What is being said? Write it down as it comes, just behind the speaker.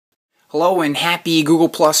Hello and happy Google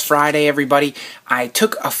Plus Friday, everybody. I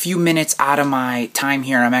took a few minutes out of my time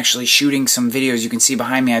here. I'm actually shooting some videos. You can see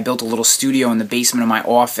behind me I built a little studio in the basement of my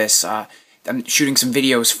office. I'm shooting some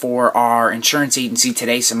videos for our insurance agency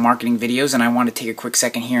today, some marketing videos, and I want to take a quick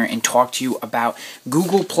second here and talk to you about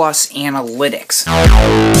Google Plus Analytics.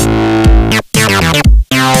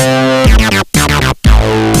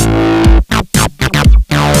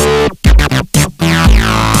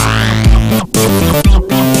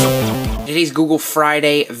 Today's Google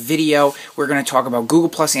Friday video, we're going to talk about Google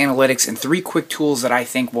Plus Analytics and 3 quick tools that I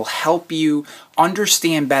think will help you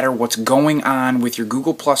understand better what's going on with your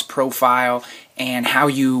Google Plus profile and how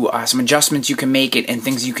you, some adjustments you can make it and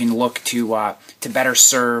things you can look to better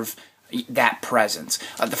serve that presence.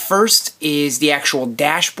 The first is the actual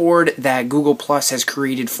dashboard that Google Plus has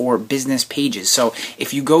created for business pages. So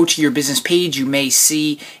if you go to your business page, you may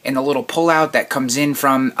see in the little pullout that comes in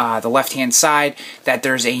from the left-hand side that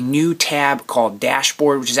there's a new tab called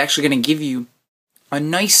Dashboard, which is actually going to give you a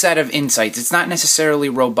nice set of insights. It's not necessarily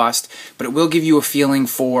robust, but it will give you a feeling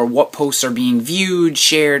for what posts are being viewed,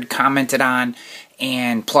 shared, commented on,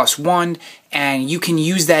 and +1, and you can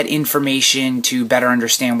use that information to better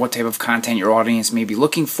understand what type of content your audience may be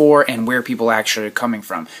looking for and where people actually are coming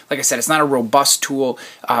from. Like I said, it's not a robust tool,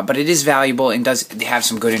 but it is valuable and does have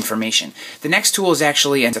some good information. The next tool is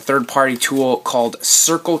actually a third-party tool called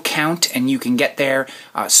Circle Count, and you can get there.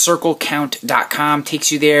 CircleCount.com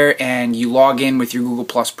takes you there, and you log in with your Google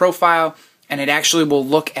Plus profile, and it actually will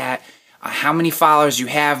look at how many followers you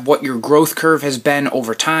have, what your growth curve has been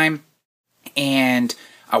over time, and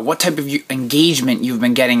what type of engagement you've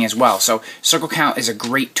been getting as well. So Circle Count is a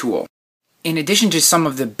great tool. In addition to some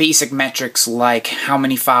of the basic metrics like how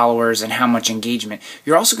many followers and how much engagement,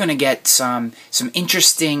 you're also going to get some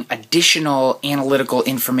interesting additional analytical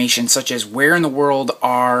information, such as where in the world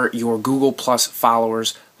are your Google Plus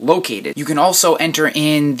followers located. You can also enter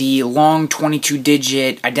in the long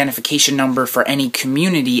 22-digit identification number for any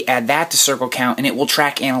community, add that to Circle Count, and it will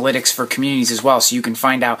track analytics for communities as well, so you can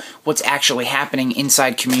find out what's actually happening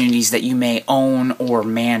inside communities that you may own or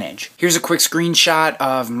manage. Here's a quick screenshot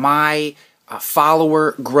of my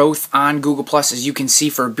follower growth on Google Plus. As you can see,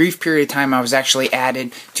 for a brief period of time I was actually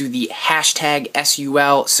added to the hashtag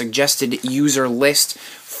SUL suggested user list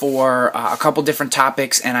for a couple different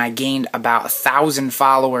topics, and I gained about 1,000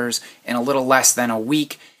 followers in a little less than a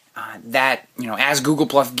week. That, as Google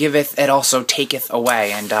Plus giveth, it also taketh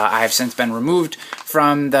away, and I have since been removed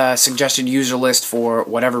from the suggested user list for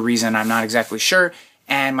whatever reason, I'm not exactly sure,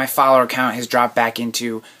 and my follower count has dropped back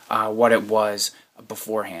into what it was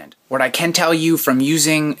beforehand. What I can tell you from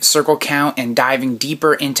using Circle Count and diving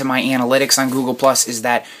deeper into my analytics on Google Plus is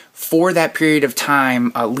that for that period of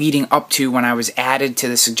time leading up to when I was added to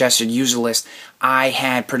the suggested user list, I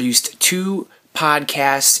had produced 2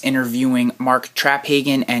 podcasts interviewing Mark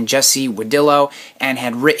Traphagen and Jesse Wadillo, and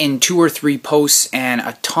had written 2 or 3 posts and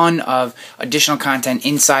a ton of additional content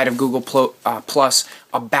inside of Google Plus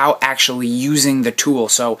about actually using the tool.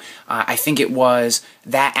 So I think it was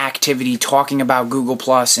that activity, talking about Google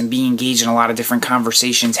Plus and being engaged in a lot of different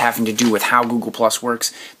conversations having to do with how Google Plus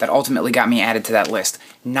works, that ultimately got me added to that list.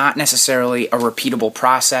 Not necessarily a repeatable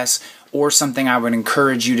process or something I would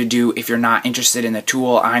encourage you to do if you're not interested in the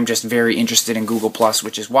tool. I'm just very interested in Google Plus,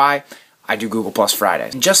 which is why I do Google Plus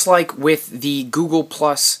Fridays. And just like with the Google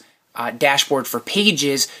Plus dashboard for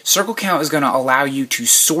pages, Circle Count is going to allow you to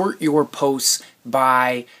sort your posts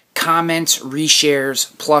by comments,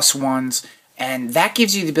 reshares, +1s, and that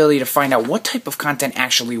gives you the ability to find out what type of content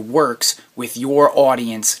actually works with your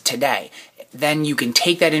audience today. Then you can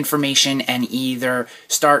take that information and either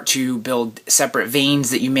start to build separate veins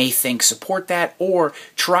that you may think support that, or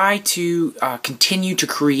try to continue to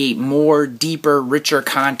create more, deeper, richer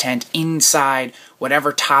content inside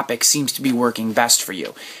whatever topic seems to be working best for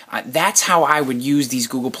you. That's how I would use these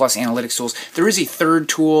Google Plus Analytics tools. There is a third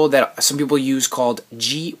tool that some people use called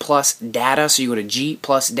G Plus Data, so you go to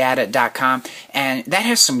gplusdata.com, and that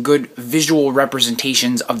has some good visual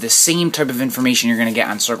representations of the same type of information you're going to get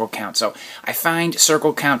on Circle Count. So I find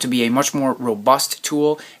Circle Count to be a much more robust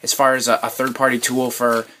tool as far as a third-party tool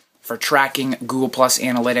for tracking Google Plus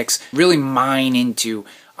Analytics. Really mine into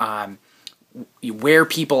where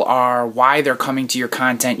people are, why they're coming to your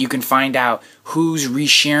content. You can find out who's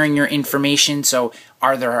resharing your information. So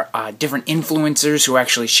are there different influencers who are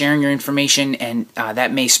actually sharing your information, and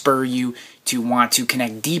that may spur you to want to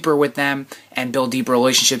connect deeper with them and build deeper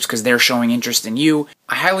relationships because they're showing interest in you.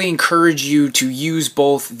 I highly encourage you to use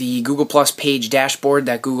both the Google Plus page dashboard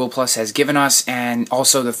that Google Plus has given us and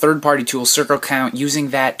also the third-party tool Circle Count, using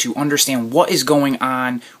that to understand what is going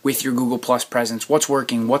on with your Google Plus presence, what's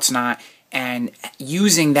working, what's not, and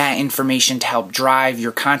using that information to help drive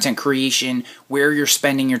your content creation, where you're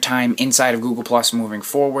spending your time inside of Google Plus moving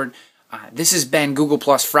forward. This has been Google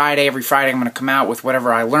Plus Friday. Every Friday I'm going to come out with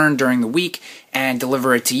whatever I learned during the week and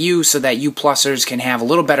deliver it to you so that you Plussers can have a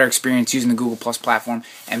little better experience using the Google Plus platform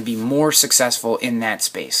and be more successful in that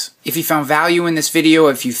space. If you found value in this video,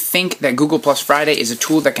 if you think that Google Plus Friday is a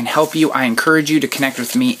tool that can help you, I encourage you to connect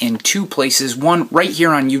with me in two places. One, right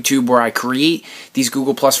here on YouTube, where I create these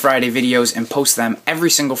Google Plus Friday videos and post them every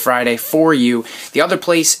single Friday for you. The other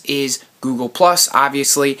place is Google Plus.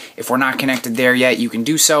 Obviously, if we're not connected there yet, you can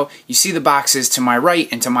do so. You see the boxes to my right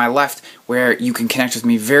and to my left where you can connect with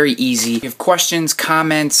me very easy. If you have questions,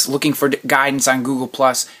 comments, looking for guidance on Google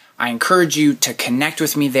Plus, I encourage you to connect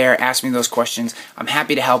with me there, ask me those questions. I'm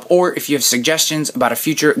happy to help. Or if you have suggestions about a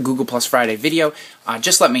future Google Plus Friday video,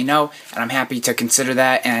 just let me know, and I'm happy to consider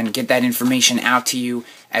that and get that information out to you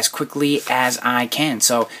as quickly as I can.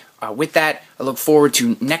 So with that, I look forward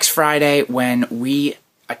to next Friday when we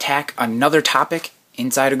attack another topic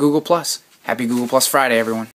inside of Google Plus. Happy Google Plus Friday, everyone.